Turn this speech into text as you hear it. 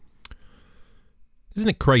Isn't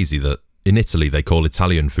it crazy that in Italy they call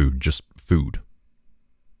Italian food just food?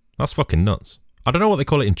 That's fucking nuts. I don't know what they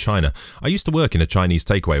call it in China. I used to work in a Chinese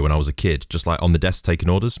takeaway when I was a kid, just like on the desk taking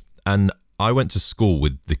orders, and I went to school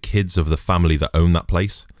with the kids of the family that own that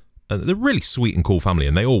place. They're a really sweet and cool family,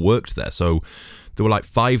 and they all worked there. So there were like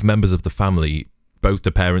 5 members of the family, both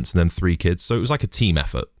the parents and then 3 kids. So it was like a team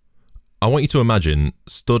effort. I want you to imagine,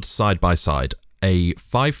 stood side by side, a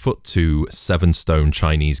 5'2", 7-stone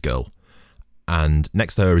Chinese girl. And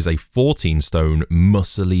next to her is a 14-stone,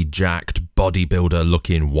 muscly, jacked,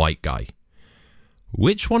 bodybuilder-looking white guy.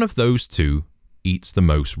 Which one of those two eats the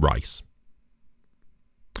most rice?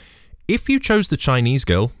 If you chose the Chinese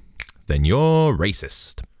girl, then you're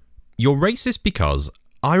racist. You're racist because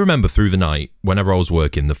I remember through the night, whenever I was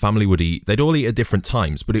working, the family would eat, they'd all eat at different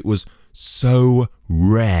times, but it was so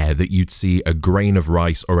rare that you'd see a grain of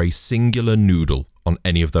rice or a singular noodle on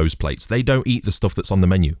any of those plates. They don't eat the stuff that's on the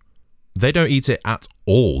menu. They don't eat it at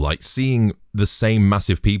all. Like, seeing the same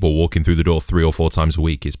massive people walking through the door 3 or 4 times a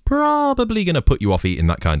week is probably going to put you off eating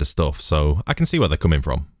that kind of stuff. So I can see where they're coming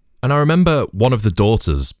from. And I remember one of the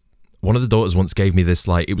daughters once gave me this,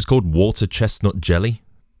 like, it was called water chestnut jelly.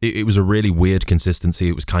 It was a really weird consistency.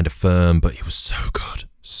 It was kind of firm, but it was so good.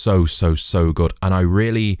 So good. And I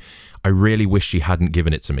really wish she hadn't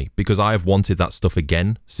given it to me, because I have wanted that stuff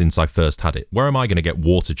again since I first had it. Where am I going to get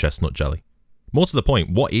water chestnut jelly? More to the point,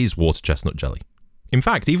 what is water chestnut jelly? In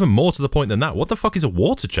fact, even more to the point than that, what the fuck is a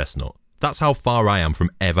water chestnut? That's how far I am from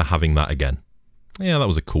ever having that again. Yeah, that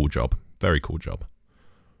was a cool job. Very cool job.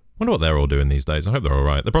 Wonder what they're all doing these days. I hope they're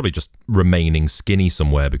alright. They're probably just remaining skinny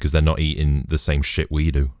somewhere because they're not eating the same shit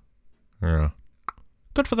we do. Yeah.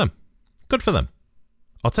 Good for them. Good for them.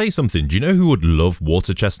 I'll tell you something. Do you know who would love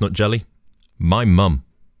water chestnut jelly? My mum.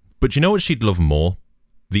 But do you know what she'd love more?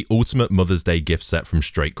 The ultimate Mother's Day gift set from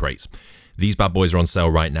Straight Crates. These bad boys are on sale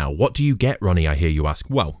right now. What do you get, Ronnie, I hear you ask?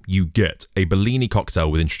 Well, you get a Bellini cocktail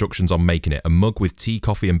with instructions on making it, a mug with tea,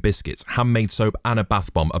 coffee and biscuits, handmade soap and a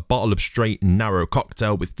bath bomb, a bottle of straight and narrow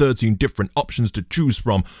cocktail with 13 different options to choose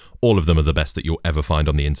from. All of them are the best that you'll ever find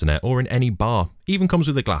on the internet or in any bar. Even comes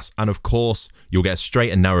with a glass. And of course, you'll get a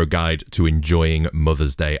straight and narrow guide to enjoying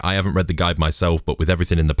Mother's Day. I haven't read the guide myself, but with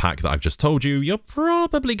everything in the pack that I've just told you, you're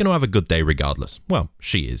probably going to have a good day regardless. Well,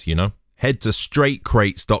 she is, you know. Head to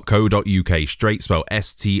straightcrates.co.uk, straight spelled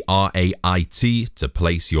S-T-R-A-I-T, to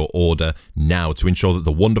place your order now to ensure that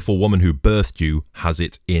the wonderful woman who birthed you has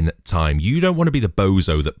it in time. You don't want to be the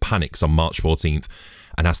bozo that panics on March 14th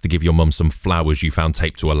and has to give your mum some flowers you found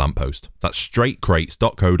taped to a lamppost. That's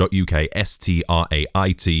straightcrates.co.uk,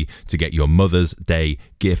 S-T-R-A-I-T, to get your Mother's Day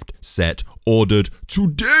gift set ordered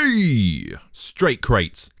today. Straight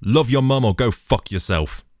Crates. Love your mum or go fuck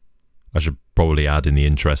yourself. I should probably add, in the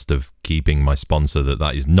interest of keeping my sponsor,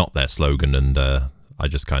 that is not their slogan, and I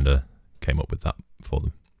just kind of came up with that for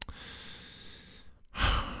them.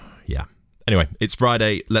 Yeah. Anyway, it's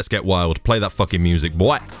Friday. Let's get wild. Play that fucking music,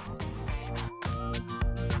 boy.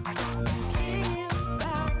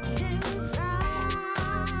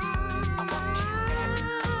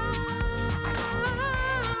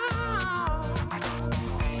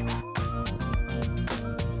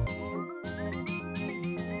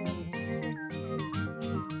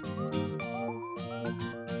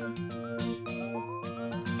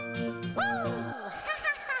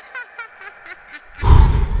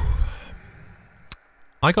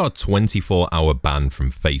 I got a 24-hour ban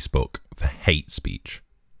from Facebook for hate speech.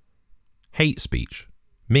 Hate speech.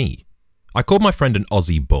 Me. I called my friend an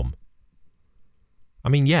Aussie bum. I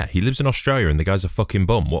mean, yeah, he lives in Australia and the guy's a fucking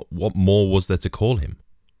bum. What more was there to call him?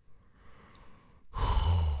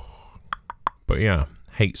 But yeah,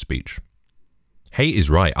 hate speech. Hate is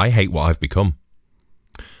right. I hate what I've become.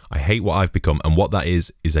 I hate what I've become, and what that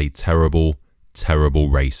is a terrible, terrible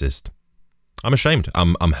racist. I'm ashamed.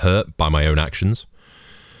 I'm hurt by my own actions.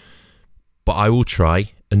 But I will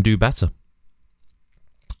try and do better.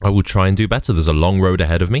 I will try and do better. There's a long road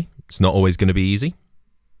ahead of me. It's not always going to be easy.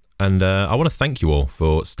 And I want to thank you all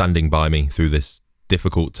for standing by me through this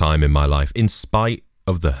difficult time in my life, in spite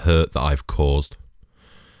of the hurt that I've caused.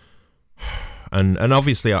 And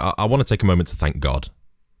obviously, I want to take a moment to thank God.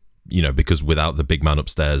 You know, because without the big man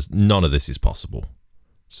upstairs, none of this is possible.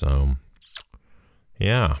 So,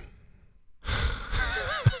 yeah.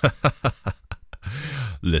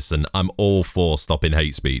 Listen, I'm all for stopping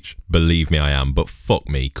hate speech. Believe me, I am. But fuck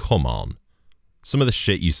me, come on. Some of the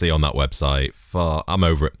shit you see on that website, I'm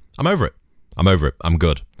over it. I'm over it. I'm over it. I'm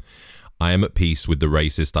good. I am at peace with the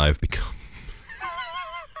racist I have become.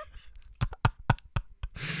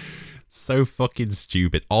 So fucking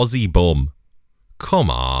stupid. Aussie bum.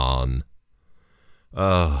 Come on.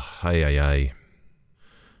 Hey.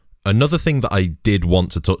 Another thing that I did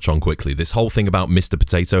want to touch on quickly, this whole thing about Mr.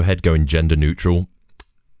 Potato Head going gender neutral.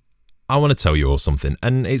 I want to tell you all something,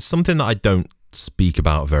 and it's something that I don't speak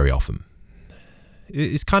about very often.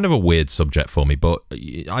 It's kind of a weird subject for me, but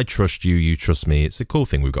I trust you, you trust me. It's a cool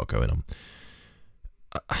thing we've got going on.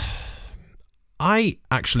 I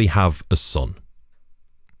actually have a son.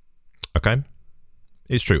 Okay?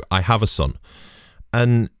 It's true. I have a son.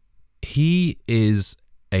 And he is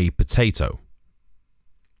a potato.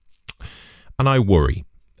 And I worry.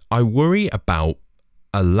 I worry about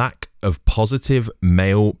a lack of positive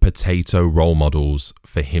male potato role models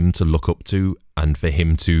for him to look up to and for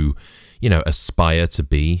him to, aspire to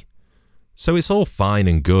be. So it's all fine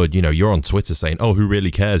and good. You're on Twitter saying, oh, who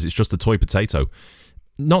really cares? It's just a toy potato.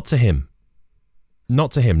 Not to him.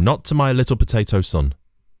 Not to him. Not to my little potato son.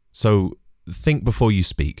 So think before you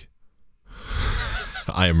speak.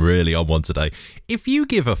 I am really on one today. If you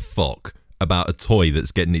give a fuck about a toy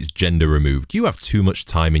that's getting its gender removed, you have too much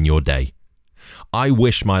time in your day. I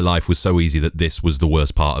wish my life was so easy that this was the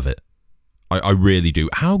worst part of it. I really do.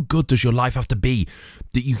 How good does your life have to be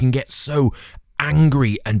that you can get so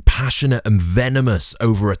angry and passionate and venomous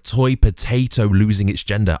over a toy potato losing its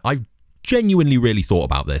gender? I've genuinely really thought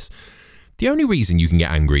about this. The only reason you can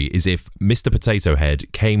get angry is if Mr. Potato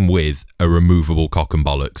Head came with a removable cock and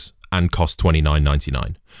bollocks and cost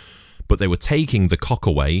 $29.99. But they were taking the cock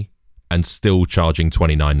away and still charging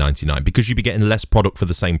 $29.99 because you'd be getting less product for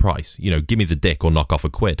the same price. Give me the dick or knock off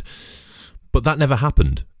 £1. But that never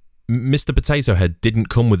happened. Mr. Potato Head didn't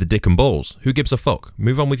come with the dick and balls. Who gives a fuck?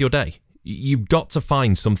 Move on with your day. You've got to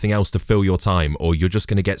find something else to fill your time, or you're just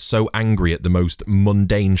going to get so angry at the most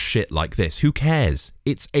mundane shit like this. Who cares?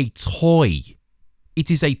 It's a toy. It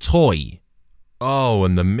is a toy. Oh,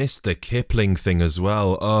 and the Mr. Kipling thing as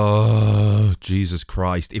well. Oh, Jesus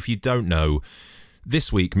Christ. If you don't know,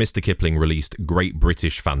 this week Mr. Kipling released Great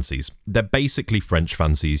British Fancies. They're basically French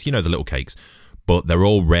fancies, the little cakes. But they're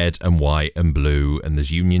all red and white and blue, and there's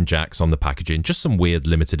Union Jacks on the packaging. Just some weird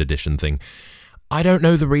limited edition thing. I don't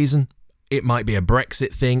know the reason. It might be a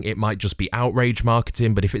Brexit thing. It might just be outrage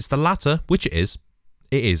marketing. But if it's the latter, which it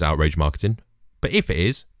is outrage marketing. But if it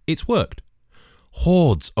is, it's worked.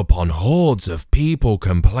 Hordes upon hordes of people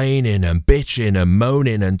complaining and bitching and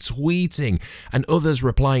moaning and tweeting, and others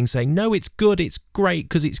replying saying, no, it's good, it's great,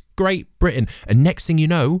 because it's Great Britain. And next thing you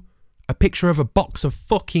know, a picture of a box of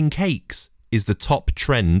fucking cakes is the top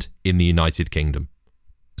trend in the United Kingdom.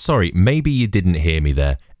 Sorry, maybe you didn't hear me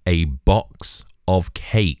there. A box of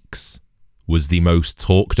cakes was the most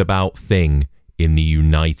talked about thing in the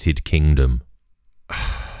United Kingdom.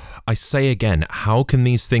 I say again, how can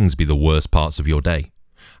these things be the worst parts of your day?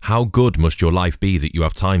 How good must your life be that you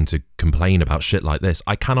have time to complain about shit like this?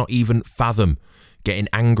 I cannot even fathom getting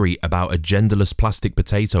angry about a genderless plastic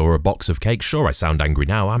potato or a box of cake. Sure, I sound angry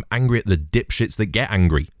now. I'm angry at the dipshits that get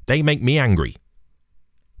angry. They make me angry.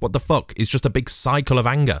 What the fuck? It's just a big cycle of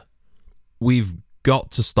anger. We've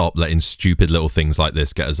got to stop letting stupid little things like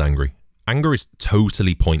this get us angry. Anger is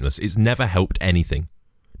totally pointless. It's never helped anything.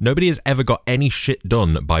 Nobody has ever got any shit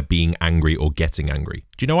done by being angry or getting angry.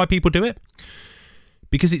 Do you know why people do it?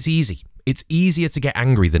 Because it's easy. It's easier to get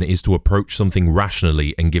angry than it is to approach something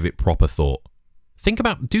rationally and give it proper thought.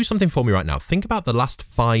 Do something for me right now. Think about the last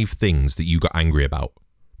 5 things that you got angry about.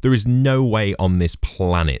 There is no way on this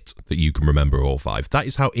planet that you can remember all 5. That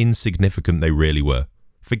is how insignificant they really were.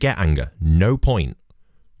 Forget anger. No point.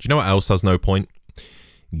 Do you know what else has no point?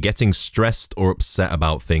 Getting stressed or upset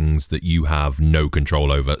about things that you have no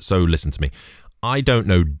control over. So listen to me. I don't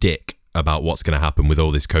know dick about what's going to happen with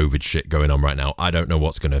all this COVID shit going on right now. I don't know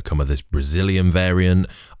what's going to come of this Brazilian variant.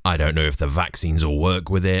 I don't know if the vaccines will work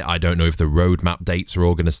with it. I don't know if the roadmap dates are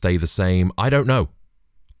all going to stay the same. I don't know.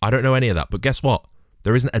 I don't know any of that. But guess what?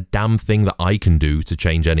 There isn't a damn thing that I can do to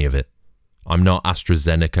change any of it. I'm not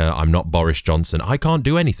AstraZeneca. I'm not Boris Johnson. I can't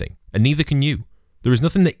do anything. And neither can you. There is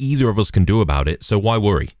nothing that either of us can do about it. So why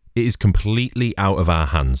worry? It is completely out of our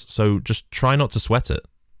hands. So just try not to sweat it.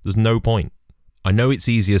 There's no point. I know it's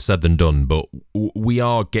easier said than done, but we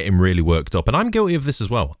are getting really worked up. And I'm guilty of this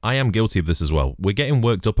as well. I am guilty of this as well. We're getting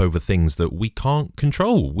worked up over things that we can't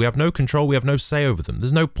control. We have no control. We have no say over them.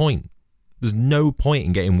 There's no point. There's no point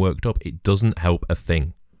in getting worked up. It doesn't help a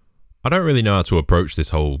thing. I don't really know how to approach this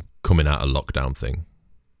whole coming out of lockdown thing,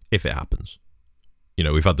 if it happens.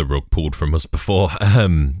 We've had the rug pulled from us before.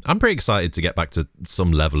 I'm pretty excited to get back to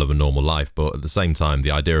some level of a normal life, but at the same time, the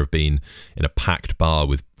idea of being in a packed bar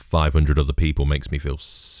with 500 other people makes me feel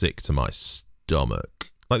sick to my stomach.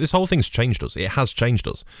 Like, this whole thing's changed us. It has changed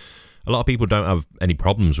us. A lot of people don't have any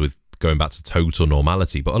problems with going back to total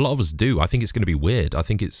normality, but a lot of us do. I think it's going to be weird. I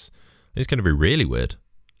think it's going to be really weird.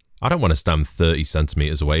 I don't want to stand 30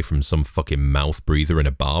 centimetres away from some fucking mouth breather in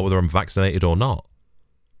a bar, whether I'm vaccinated or not.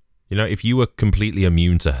 You know, if you were completely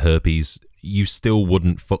immune to herpes, you still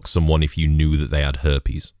wouldn't fuck someone if you knew that they had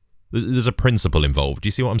herpes. There's a principle involved. Do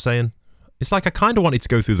you see what I'm saying? It's like I kind of wanted to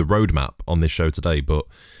go through the roadmap on this show today, but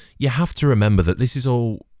you have to remember that this is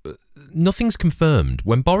all... Nothing's confirmed.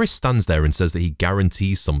 When Boris stands there and says that he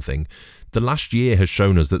guarantees something, the last year has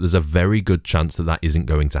shown us that there's a very good chance that that isn't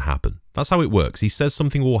going to happen. That's how it works. He says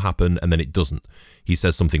something will happen and then it doesn't. He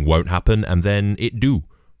says something won't happen and then it do.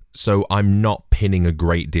 So I'm not pinning a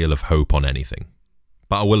great deal of hope on anything.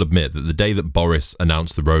 But I will admit that the day that Boris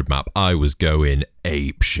announced the roadmap, I was going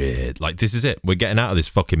ape shit. Like, this is it. We're getting out of this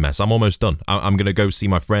fucking mess. I'm almost done. I'm going to go see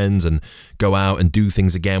my friends and go out and do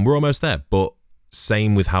things again. We're almost there. But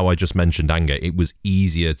same with how I just mentioned anger. It was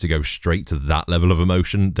easier to go straight to that level of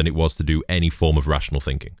emotion than it was to do any form of rational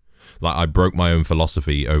thinking. Like, I broke my own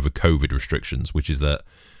philosophy over COVID restrictions, which is that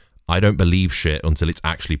I don't believe shit until it's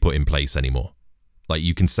actually put in place anymore. Like,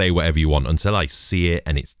 you can say whatever you want until I see it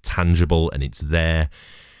and it's tangible and it's there.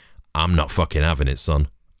 I'm not fucking having it, son.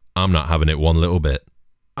 I'm not having it one little bit.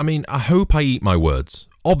 I mean, I hope I eat my words.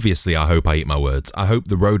 Obviously, I hope I eat my words. I hope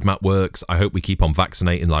the roadmap works. I hope we keep on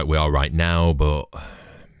vaccinating like we are right now, but...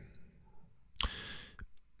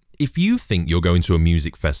 If you think you're going to a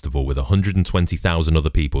music festival with 120,000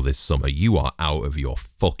 other people this summer, you are out of your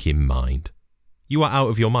fucking mind. You are out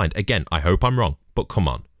of your mind. Again, I hope I'm wrong, but come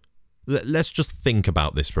on. Let's just think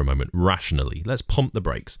about this for a moment, rationally. Let's pump the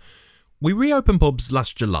brakes. We reopened pubs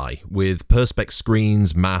last July with perspex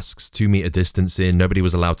screens, masks, 2 metre distancing, nobody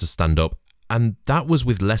was allowed to stand up, and that was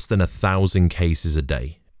with less than 1,000 cases a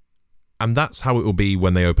day. And that's how it will be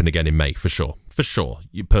when they open again in May, for sure. For sure.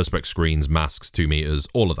 Perspex screens, masks, 2 metres,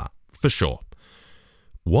 all of that. For sure.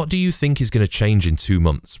 What do you think is going to change in 2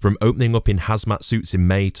 months? From opening up in hazmat suits in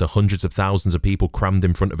May to hundreds of thousands of people crammed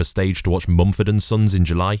in front of a stage to watch Mumford & Sons in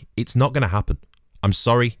July? It's not going to happen. I'm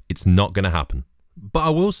sorry, it's not going to happen. But I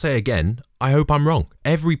will say again, I hope I'm wrong.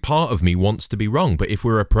 Every part of me wants to be wrong, but if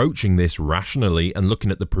we're approaching this rationally and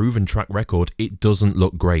looking at the proven track record, it doesn't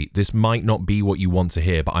look great. This might not be what you want to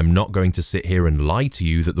hear, but I'm not going to sit here and lie to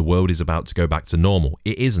you that the world is about to go back to normal.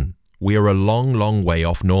 It isn't. We are a long, long way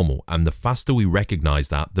off normal, and the faster we recognise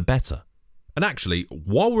that, the better. And actually,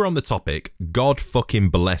 while we're on the topic, God fucking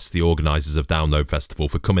bless the organisers of Download Festival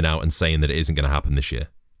for coming out and saying that it isn't going to happen this year.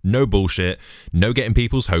 No bullshit, no getting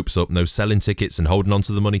people's hopes up, no selling tickets and holding on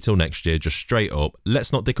to the money till next year, just straight up,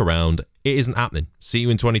 let's not dick around, it isn't happening. See you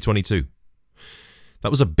in 2022. That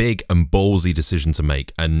was a big and ballsy decision to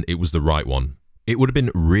make, and it was the right one. It would have been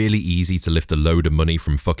really easy to lift a load of money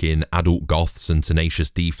from fucking adult goths and Tenacious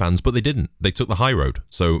D fans, but they didn't. They took the high road,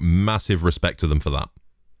 so massive respect to them for that.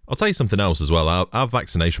 I'll tell you something else as well. Our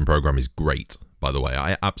vaccination program is great, by the way.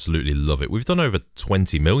 I absolutely love it. We've done over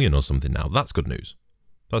 20 million or something now. That's good news.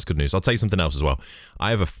 That's good news. I'll tell you something else as well. I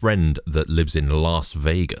have a friend that lives in Las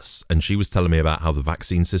Vegas, and she was telling me about how the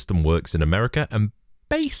vaccine system works in America, and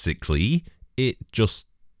basically, it just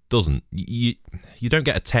doesn't. You don't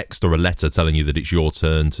get a text or a letter telling you that it's your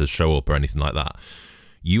turn to show up or anything like that.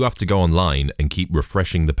 You have to go online and keep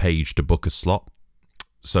refreshing the page to book a slot.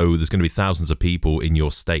 So there's going to be thousands of people in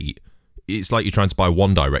your state. It's like you're trying to buy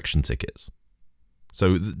One Direction tickets.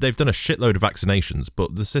 So they've done a shitload of vaccinations,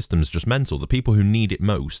 but the system's just mental. The people who need it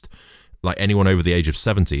most, like anyone over the age of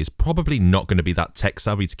 70, is probably not going to be that tech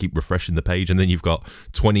savvy to keep refreshing the page. And then you've got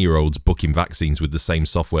 20-year-olds booking vaccines with the same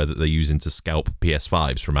software that they're using to scalp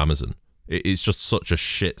PS5s from Amazon. It's just such a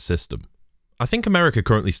shit system. I think America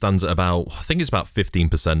currently stands at about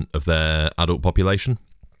 15% of their adult population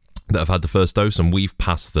that have had the first dose, and we've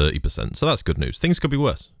passed 30%. So that's good news. Things could be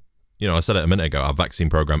worse. You know, I said it a minute ago, our vaccine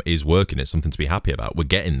program is working. It's something to be happy about. We're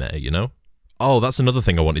getting there, you know? Oh, that's another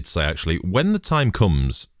thing I wanted to say, actually. When the time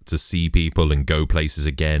comes to see people and go places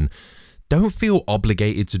again, don't feel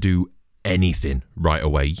obligated to do anything right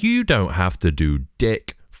away. You don't have to do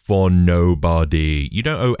dick for nobody. You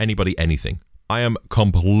don't owe anybody anything. I am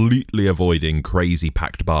completely avoiding crazy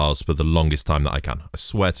packed bars for the longest time that I can. I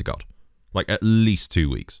swear to God. Like, at least 2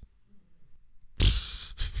 weeks.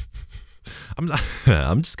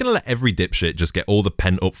 I'm just going to let every dipshit just get all the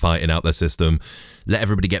pent-up fighting out their system. Let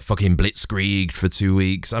everybody get fucking blitzkrieged for 2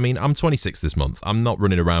 weeks. I mean, I'm 26 this month. I'm not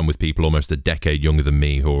running around with people almost a decade younger than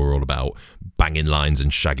me who are all about banging lines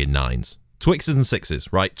and shagging nines. Twixes and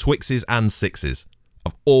sixes, right? Twixes and sixes.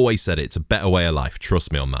 I've always said it. It's a better way of life.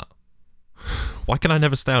 Trust me on that. Why can I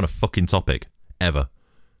never stay on a fucking topic? Ever.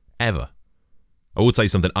 Ever. I will tell you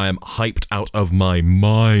something, I am hyped out of my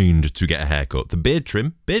mind to get a haircut. The beard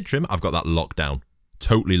trim, I've got that locked down.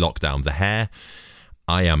 Totally locked down. The hair,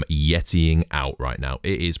 I am yetiing out right now.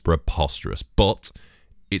 It is preposterous. But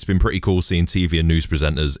it's been pretty cool seeing TV and news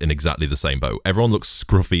presenters in exactly the same boat. Everyone looks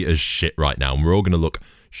scruffy as shit right now, and we're all going to look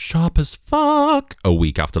sharp as fuck a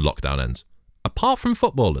week after lockdown ends. Apart from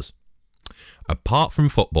footballers.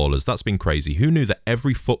 That's been crazy. Who knew that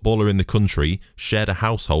every footballer in the country shared a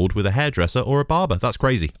household with a hairdresser or a barber? That's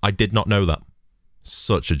crazy. I did not know that.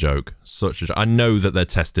 Such a joke. I know that they're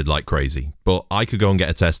tested like crazy, but I could go and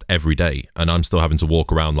get a test every day, and I'm still having to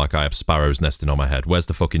walk around like I have sparrows nesting on my head. Where's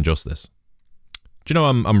the fucking justice? Do you know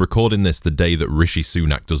I'm recording this the day that Rishi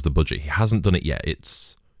Sunak does the budget? He hasn't done it yet.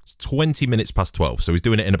 It's 20 minutes past 12, so he's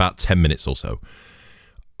doing it in about 10 minutes or so.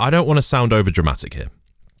 I don't want to sound over dramatic here.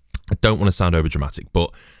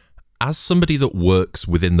 But as somebody that works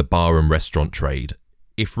within the bar and restaurant trade,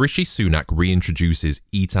 if Rishi Sunak reintroduces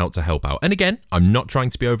Eat Out to Help Out, and again, I'm not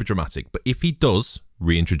trying to be over dramatic, but if he does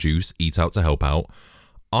reintroduce Eat Out to Help Out,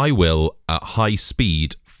 I will, at high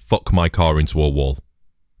speed, fuck my car into a wall.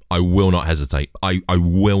 I will not hesitate. I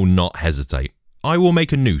will not hesitate. I will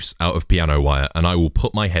make a noose out of piano wire and I will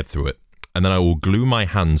put my head through it. And then I will glue my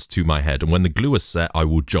hands to my head. And when the glue is set, I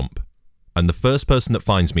will jump. And the first person that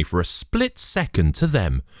finds me for a split second, to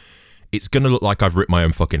them, it's going to look like I've ripped my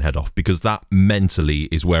own fucking head off, because that mentally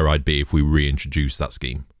is where I'd be if we reintroduce that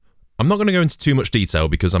scheme. I'm not going to go into too much detail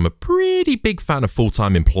because I'm a pretty big fan of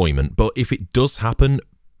full-time employment, but if it does happen,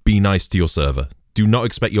 be nice to your server. Do not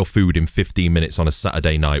expect your food in 15 minutes on a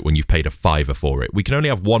Saturday night when you've paid a $5 for it. We can only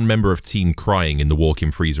have one member of team crying in the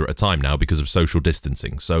walk-in freezer at a time now because of social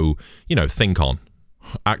distancing. So, think on.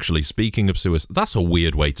 Actually, speaking of suicide, that's a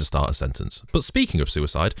weird way to start a sentence. But speaking of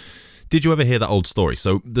suicide, did you ever hear that old story?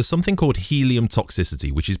 So there's something called helium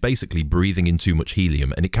toxicity, which is basically breathing in too much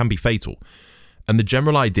helium, and it can be fatal. And the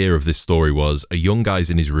general idea of this story was a young guy's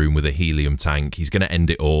in his room with a helium tank. He's going to end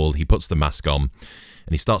it all. He puts the mask on.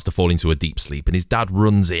 And he starts to fall into a deep sleep, and his dad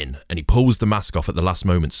runs in and he pulls the mask off at the last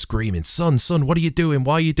moment, screaming, son, what are you doing?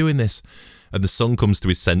 Why are you doing this? And the son comes to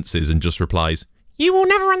his senses and just replies, you will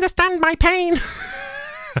never understand my pain.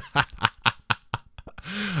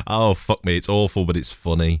 Oh, fuck me. It's awful, but it's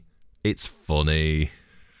funny. It's funny.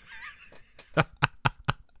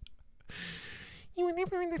 You will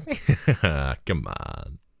never understand. Come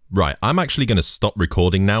on. Right, I'm actually going to stop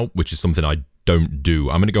recording now, which is something I don't do.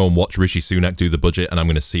 I'm going to go and watch Rishi Sunak do the budget, and I'm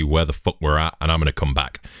going to see where the fuck we're at, and I'm going to come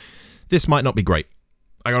back. This might not be great.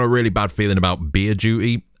 I got a really bad feeling about beer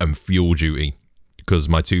duty and fuel duty, because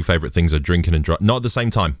my two favourite things are drinking and driving. Not at the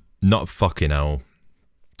same time. Not fucking hell.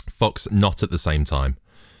 Fucks, not at the same time.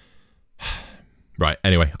 Right,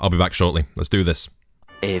 anyway, I'll be back shortly. Let's do this.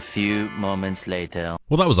 A few moments later.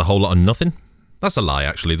 Well, that was a whole lot of nothing. That's a lie,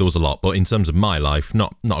 actually. There was a lot, but in terms of my life,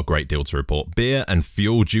 not a great deal to report. Beer and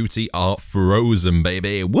fuel duty are frozen,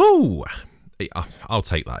 baby. Woo! I'll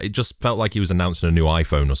take that. It just felt like he was announcing a new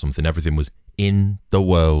iPhone or something. Everything was in the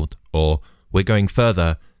world, or we're going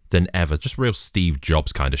further than ever. Just real Steve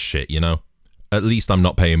Jobs kind of shit, At least I'm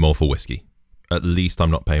not paying more for whiskey.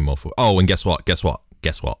 Oh, and guess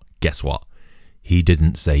what? He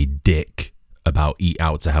didn't say dick about Eat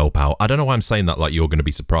Out to Help Out. I don't know why I'm saying that like you're going to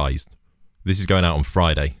be surprised. This is going out on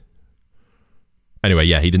Friday. Anyway,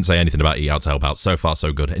 yeah, he didn't say anything about Eat Out to Help Out. So far,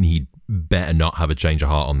 so good. And he better not have a change of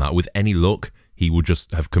heart on that. With any luck, he will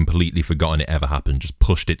just have completely forgotten it ever happened. Just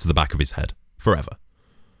pushed it to the back of his head. Forever.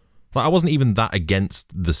 Like, I wasn't even that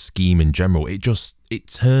against the scheme in general. It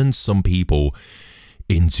turns some people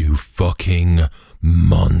into fucking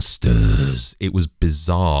monsters. It was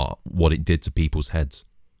bizarre what it did to people's heads.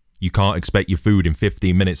 You can't expect your food in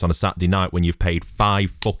 15 minutes on a Saturday night when you've paid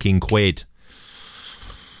 £5.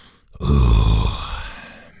 Ugh.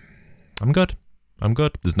 I'm good.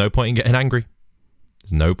 There's no point in getting angry.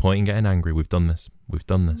 We've done this.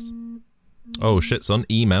 Oh shit, son.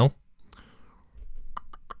 Email.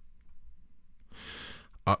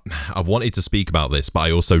 I wanted to speak about this, but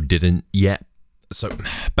I also didn't yet. So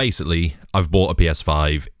basically, I've bought a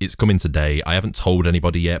PS5. It's coming today. I haven't told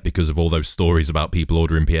anybody yet because of all those stories about people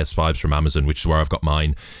ordering PS5s from Amazon, which is where I've got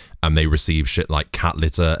mine, and they receive shit like cat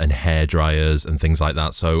litter and hair dryers and things like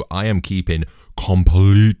that. So I am keeping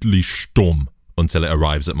completely stum until it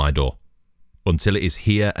arrives at my door. Until it is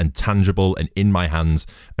here and tangible and in my hands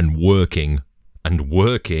and working.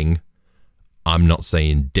 I'm not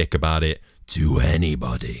saying dick about it to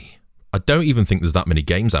anybody. I don't even think there's that many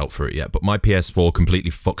games out for it yet, but my PS4 completely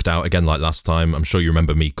fucked out again like last time. I'm sure you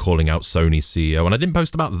remember me calling out Sony's CEO, and I didn't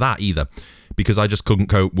post about that either, because I just couldn't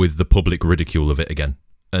cope with the public ridicule of it again.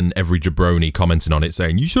 And every jabroni commenting on it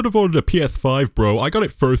saying, you should have ordered a PS5, bro. I got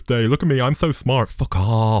it first day. Look at me. I'm so smart. Fuck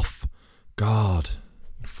off. God.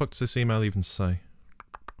 What the fuck does this email even say?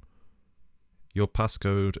 Your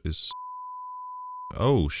passcode is...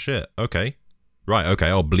 Oh, shit. Okay. Right, okay,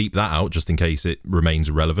 I'll bleep that out just in case it remains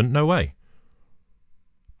relevant. No way.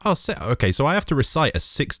 Oh, okay, so I have to recite a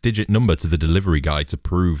 6-digit number to the delivery guy to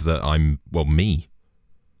prove that I'm, well, me.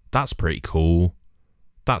 That's pretty cool.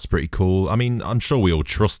 That's pretty cool. I mean, I'm sure we all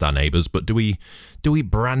trust our neighbours, but do we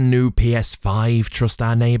brand new PS5 trust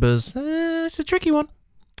our neighbours? It's a tricky one.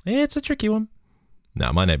 It's a tricky one.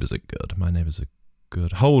 No, my neighbours are good. My neighbours are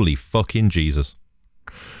good. Holy fucking Jesus.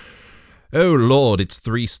 Oh Lord, it's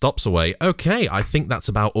 3 stops away. Okay, I think that's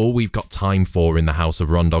about all we've got time for in the House of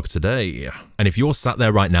Rondog today. And if you're sat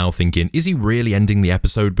there right now thinking, is he really ending the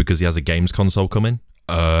episode because he has a games console coming?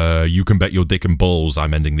 You can bet your dick and balls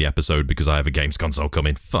I'm ending the episode because I have a games console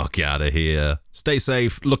coming. Fuck out of here. Stay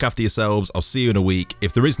safe, look after yourselves, I'll see you in a week.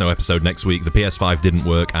 If there is no episode next week, the PS5 didn't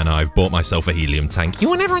work and I've bought myself a helium tank. You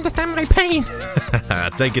will never understand my pain.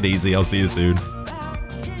 Take it easy, I'll see you soon.